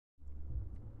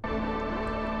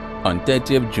On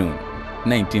 30th June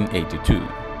 1982,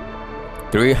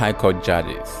 3 High Court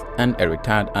judges and a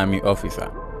retired army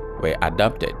officer were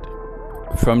abducted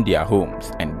from their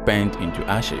homes and burnt into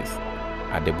ashes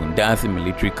at the Bundase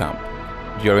military camp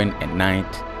during a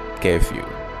night curfew.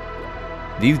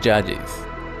 These judges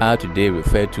are today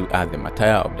referred to as the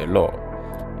Martyrs of the law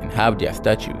and have their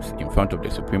statues in front of the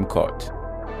Supreme Court.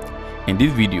 In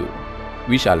this video,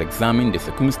 we shall examine the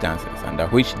circumstances under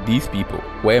which these people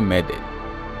were murdered,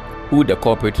 who the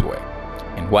culprits were,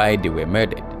 and why they were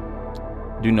murdered.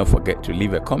 Do not forget to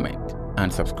leave a comment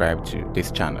and subscribe to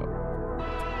this channel.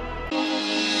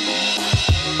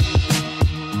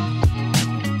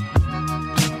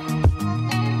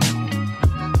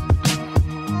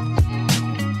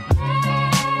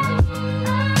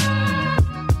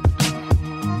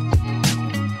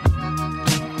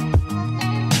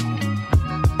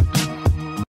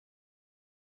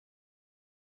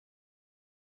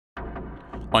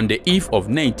 On the eve of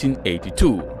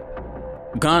 1982,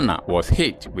 Ghana was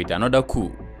hit with another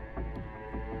coup.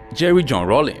 Jerry John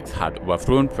Rawlings had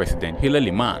overthrown President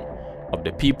Hillary Mann of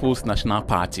the People's National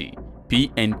Party,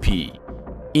 PNP,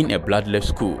 in a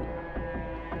bloodless coup.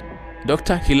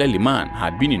 Dr. Hillary Mann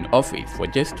had been in office for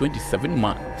just 27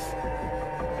 months.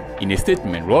 In a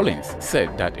statement, Rawlings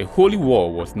said that a holy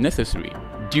war was necessary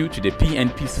due to the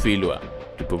PNP's failure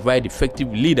to provide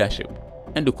effective leadership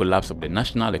and the collapse of the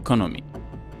national economy.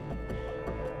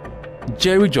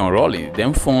 Jerry John Rawlings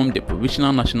then formed the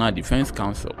Provisional National Defense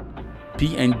Council,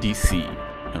 PNDC,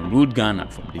 and ruled Ghana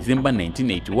from December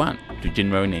 1981 to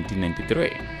January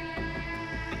 1993.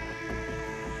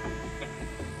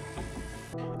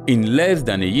 In less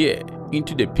than a year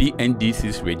into the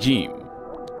PNDC's regime,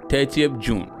 30th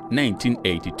June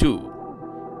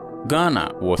 1982,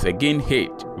 Ghana was again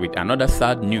hit with another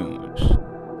sad news.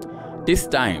 This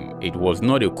time, it was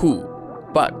not a coup,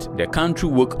 but the country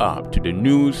woke up to the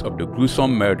news of the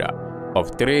gruesome murder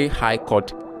of 3 High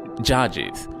Court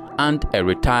judges and a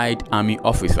retired army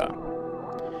officer.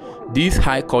 These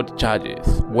High Court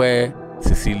judges were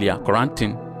Cecilia,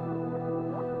 Koranteng,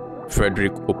 Fred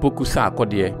Poku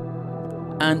Sarkodee,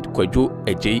 and Kwadwo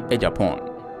Agyepong.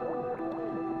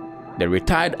 The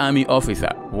retired army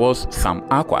officer was Sam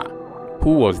Acquah,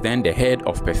 who was then the head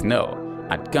of personnel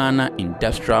at Ghana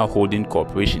Industrial Holding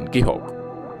Corporation, GIHOC.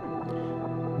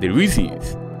 The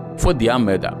reasons for their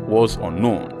murder was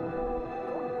unknown.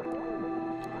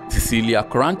 Cecilia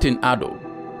Koranteng-Addow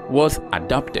was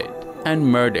abducted and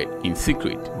murdered in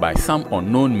secret by some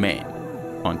unknown men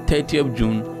on 30th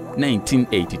June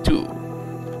 1982,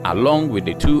 along with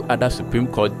the 2 other Supreme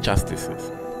Court justices,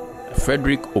 Fred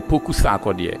Poku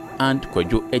Sarkodee and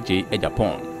Kwadwo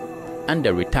Agyepong, and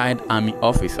the retired army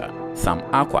officer Sam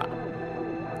Acquah.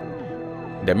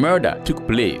 The murder took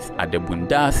place at the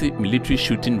Bundase Military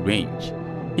Shooting Range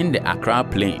in the Accra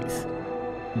Plains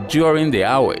during the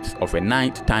hours of a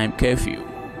nighttime curfew.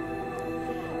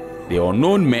 The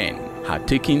unknown men had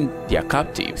taken their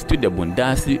captives to the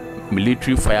Bundase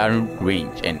Military Firing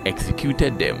Range and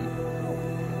executed them.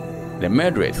 The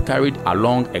murderers carried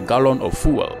along a gallon of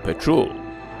fuel, petrol,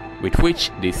 with which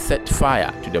they set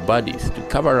fire to the bodies to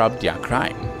cover up their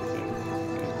crime.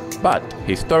 But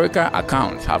historical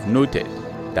accounts have noted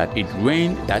that it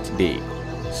rained that day,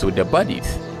 so the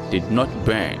bodies did not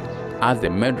burn as the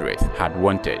murderers had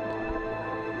wanted.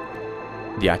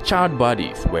 Their charred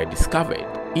bodies were discovered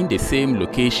in the same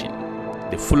location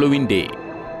the following day.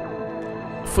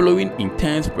 Following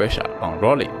intense pressure on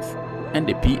Rawlings and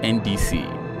the PNDC,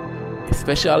 a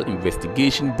Special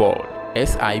Investigation Board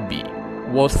 (SIB)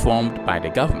 was formed by the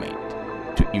government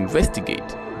to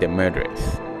investigate the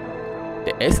murderers.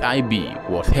 The SIB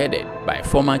was headed by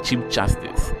former Chief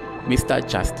Justice, Mr.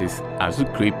 Justice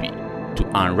Agyei, to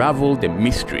unravel the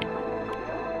mystery.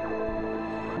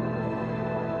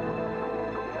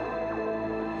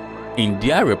 In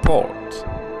their report,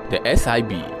 the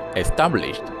SIB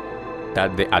established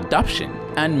that the abduction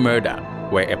and murder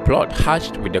were a plot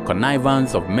hatched with the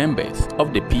connivance of members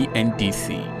of the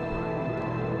PNDC.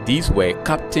 These were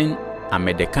Captain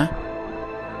Amedeka,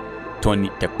 Tony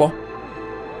Tepo,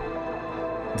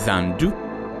 Zandu,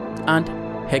 and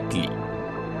Heckley,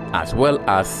 as well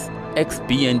as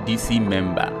ex-PNDC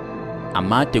member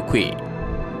Agyepong.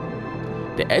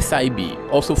 The SIB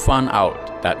also found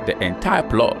out that the entire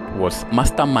plot was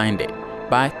masterminded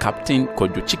by Captain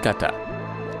Kwadwo,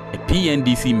 a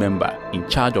PNDC member in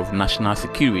charge of national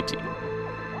security.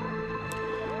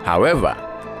 However,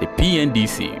 the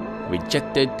PNDC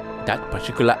rejected that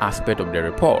particular aspect of the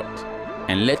report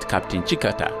and let Captain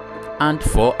Chikata and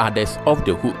 4 others off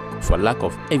the hook for lack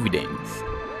of evidence.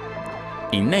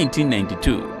 In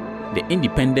 1992, the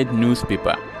independent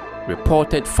newspaper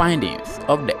reported findings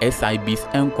of the SIB's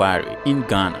inquiry in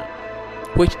Ghana,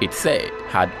 which it said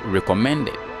had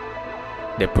recommended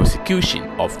the prosecution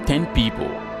of 10 people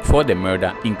for the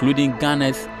murder, including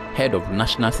Ghana's head of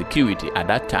national security at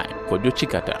that time, Kwadwo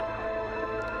Chikata.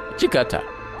 Chikata,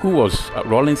 who was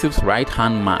Rawlings's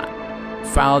right-hand man,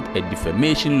 filed a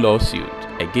defamation lawsuit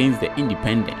against the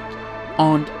Independent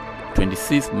on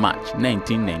 26 March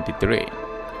 1993,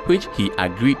 which he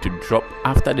agreed to drop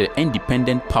after the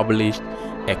Independent published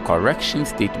a correction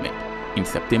statement in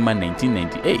September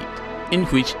 1998, in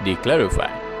which they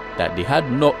clarified that they had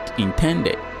not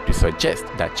intended to suggest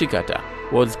that Chikata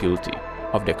was guilty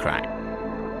of the crime.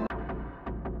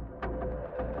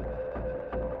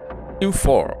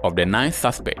 4 of the 9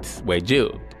 suspects were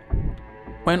jailed.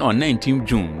 When on 19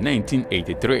 June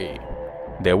 1983,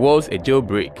 there was a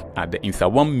jailbreak at the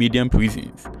Nsawam medium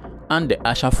prisons and the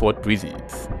Ashaford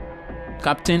prisons.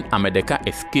 Captain Amedeka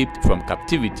escaped from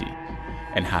captivity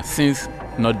and has since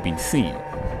not been seen.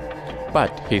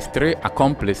 But his 3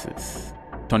 accomplices,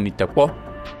 Tony Tepo,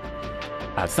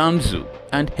 Asanzu,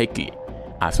 and Hekli,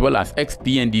 as well as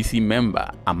ex-PNDC member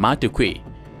Agyepong,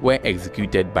 were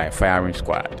executed by firing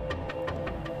squad.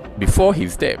 Before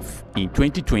his death in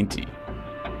 2020,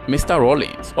 Mr.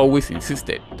 Rawlings always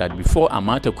insisted that before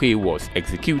Agyepong was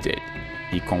executed,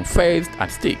 he confessed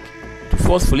at stake to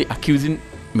forcefully accusing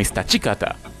Mr.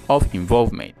 Chikata of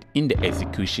involvement in the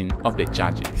execution of the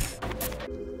charges.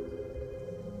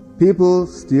 People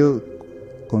still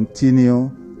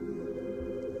continue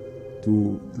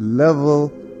to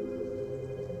level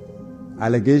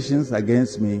allegations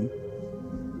against me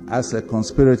as a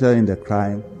conspirator in the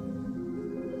crime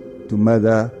to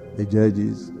murder the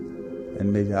judges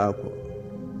and Major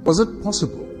Acquah. Was it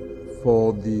possible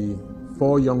for the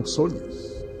 4 young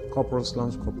soldiers, corporals,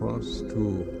 lance corporals,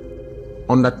 to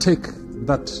undertake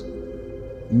that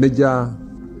major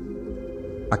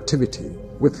activity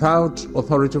without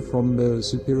authority from the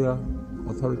superior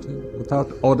authority, without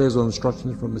orders or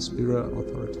instructions from the superior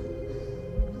authority?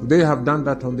 Could they have done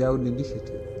that on their own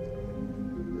initiative?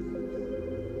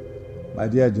 My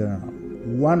dear General,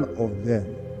 one of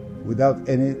them, without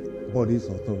anybody's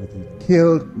authority,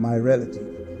 killed my relative.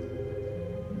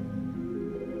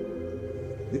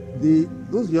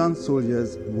 Those young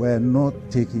soldiers were not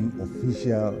taking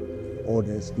official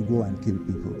orders to go and kill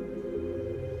people.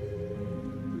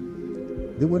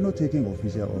 They were not taking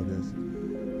official orders.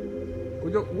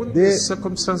 Wouldn't the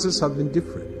circumstances have been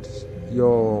different?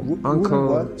 Your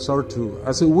uncle,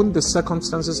 wouldn't the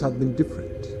circumstances have been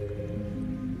different?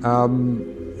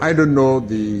 I don't know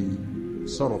the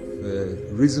sort of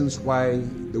reasons why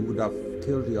they would have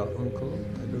killed your uncle.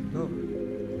 I don't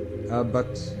know.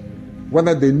 But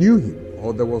whether they knew him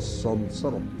or there was some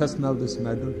sort of personal reason,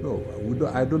 I don't know.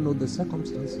 I don't know the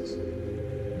circumstances.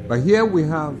 But here we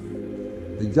have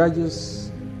the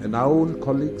judges and our own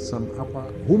colleague Sam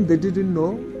Acquah, whom they didn't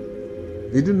know.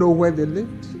 They didn't know where they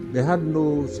lived. They had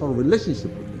no sort of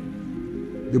relationship with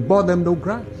them. They bore them no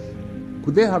grudge.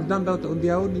 Could they have done that on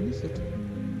their own initiative?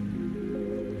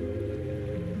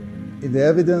 In the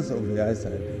evidence of the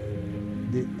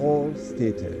ISIB, they all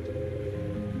stated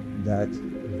that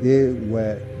they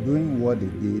were doing what they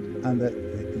did under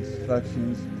the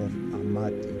instructions of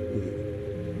Agyepong.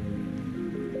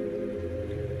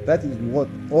 That is what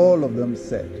all of them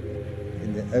said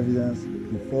in the evidence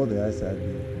before the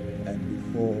ISIB and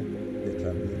before the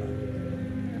tribunal.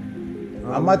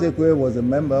 Agyepong was a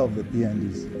member of the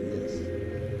PNDC, yes.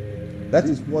 That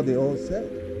is what they all said.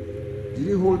 Did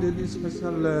he hold any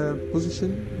special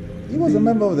position? He was a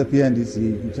member of the PNDC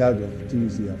in charge of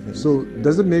TUC affairs. So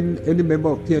does it mean any member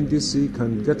of PNDC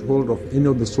can get hold of any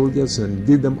of the soldiers and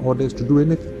give them orders to do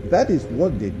anything? That is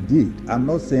what they did. I'm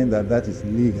not saying that that is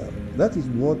legal. That is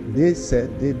what they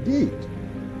said they did.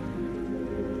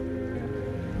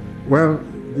 Well,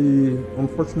 the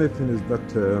unfortunate thing is that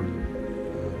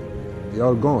they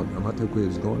are gone. Agyepong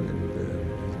is gone, and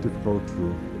it's difficult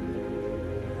to...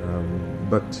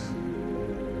 but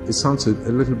it sounds a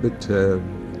little bit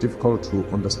difficult to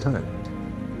understand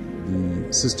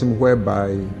the system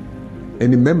whereby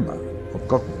any member of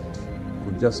government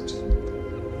could just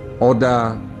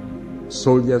order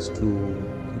soldiers to,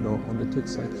 undertake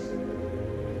such.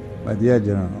 My dear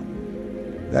General,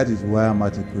 that is why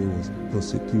Agyepong was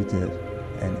prosecuted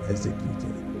and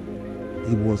executed.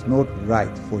 It was not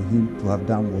right for him to have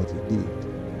done what he did.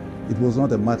 It was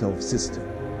not a matter of system.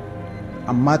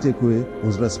 Agyepong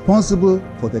was responsible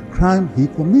for the crime he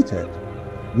committed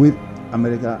with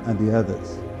America and the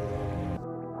others.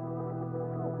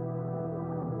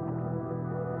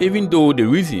 Even though the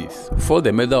reasons for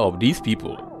the murder of these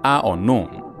people are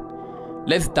unknown,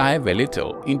 let's dive a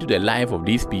little into the life of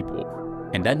these people,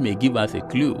 and that may give us a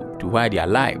clue to why their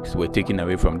lives were taken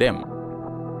away from them.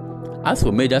 As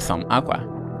for Major Sam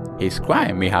Acquah, his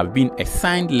crime may have been a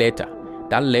signed letter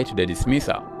that led to the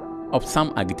dismissal of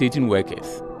some agitating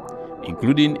workers,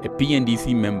 including a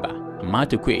PNDC member,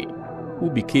 Agyei, who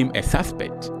became a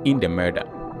suspect in the murder.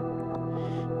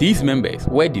 These members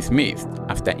were dismissed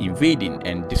after invading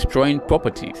and destroying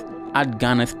properties at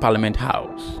Ghana's Parliament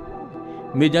House.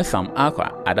 Major Sam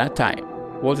Acquah at that time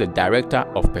was the Director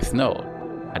of Personnel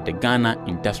at the Ghana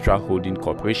Industrial Holding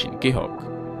Corporation,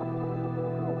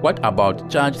 GHOC. What about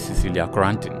Judge Cecilia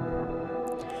Koranteng?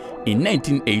 In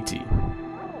 1980,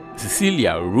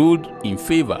 Cecilia ruled in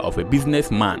favor of a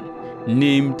businessman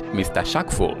named Mr.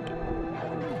 Shackford,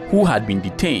 who had been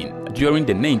detained during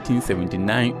the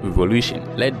 1979 revolution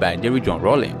led by Agyei John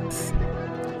Rawlings.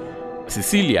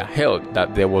 Cecilia held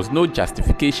that there was no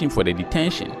justification for the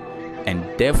detention and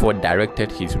therefore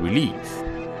directed his release.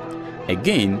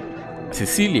 Again,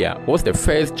 Cecilia was the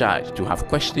first judge to have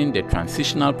questioned the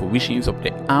transitional provisions of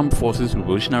the Armed Forces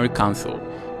Revolutionary Council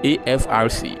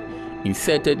 (AFRC)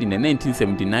 inserted in the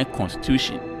 1979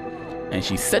 Constitution, and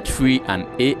she set free an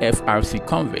AFRC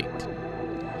convict.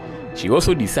 She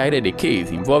also decided a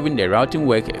case involving the routing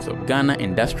workers of Ghana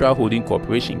Industrial Holding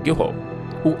Corporation (GHOC)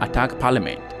 who attacked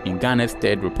Parliament in Ghana's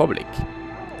Third Republic.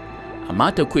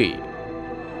 Agyei,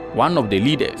 one of the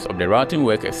leaders of the routing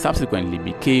workers, subsequently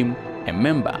became a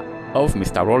member of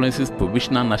Mr. Rawlings'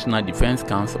 Provisional National Defense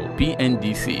Council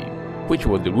 (PNDC), which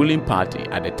was the ruling party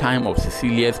at the time of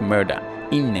Cecilia's murder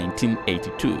in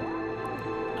 1982.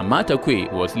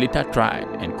 Agyei was later tried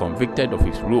and convicted of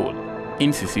his role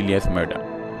in Cecilia's murder.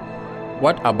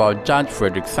 What about Judge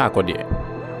Fred Sarkodee?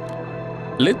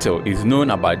 Little is known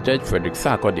about Judge Fred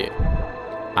Sarkodee.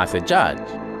 As a judge,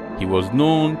 he was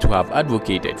known to have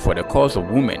advocated for the cause of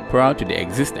women prior to the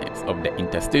existence of the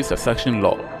Interstate Succession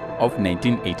Law of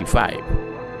 1985,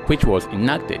 which was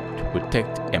enacted to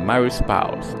protect a married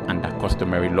spouse under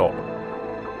customary law.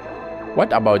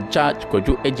 What about Judge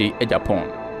Kwadwo Agyepong?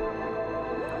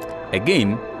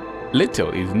 Again, little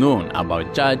is known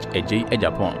about Judge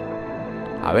Agyepong.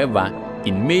 However,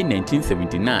 in May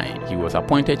 1979, he was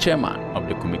appointed chairman of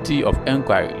the Committee of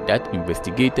Inquiry that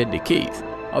investigated the case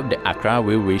of the Accra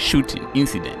Railway shooting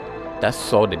incident that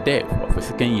saw the death of a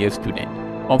second-year student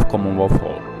of Commonwealth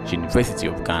Hall, University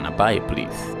of Ghana, by a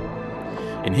police.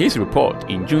 In his report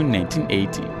in June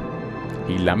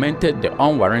 1980, he lamented the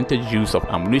unwarranted use of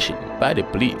ammunition by the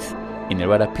police in a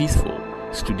rather peaceful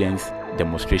students'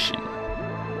 demonstration.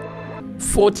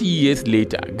 40 years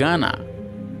later, Ghana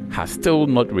has still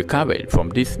not recovered from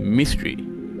this mystery.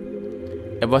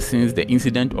 Ever since the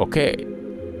incident occurred,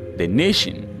 the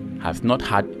nation has not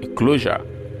had a closure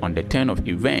on the turn of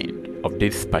events of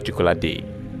this particular day.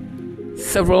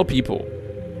 Several people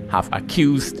have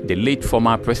accused the late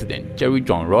former President Agyei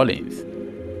John Rawlings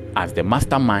as the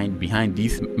mastermind behind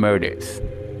these murders.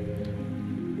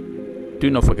 Do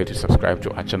not forget to subscribe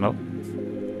to our channel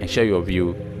and share your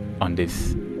view on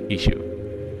this issue.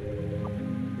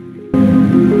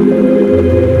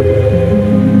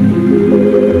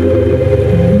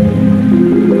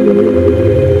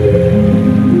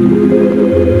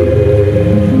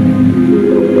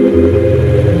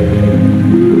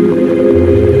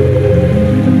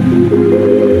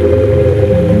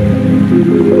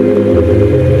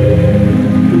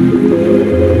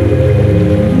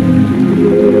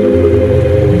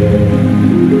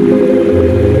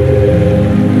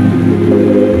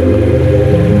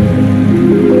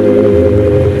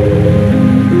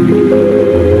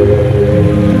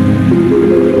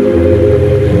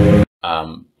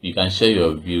 You can share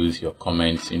your views, your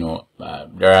comments.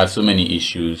 There are so many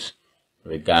issues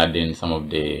regarding some of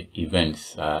the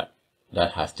events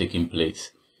that has taken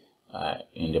place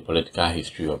in the political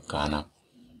history of Ghana.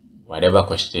 Whatever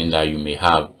question that you may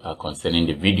have concerning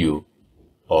the video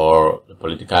or the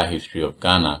political history of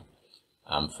Ghana,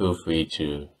 feel free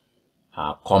to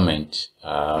comment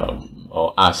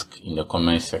or ask in the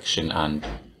comment section, and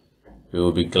we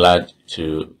will be glad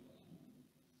to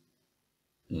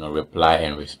reply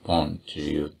and respond to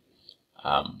you.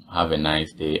 Have a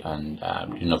nice day, and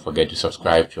do not forget to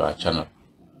subscribe to our channel.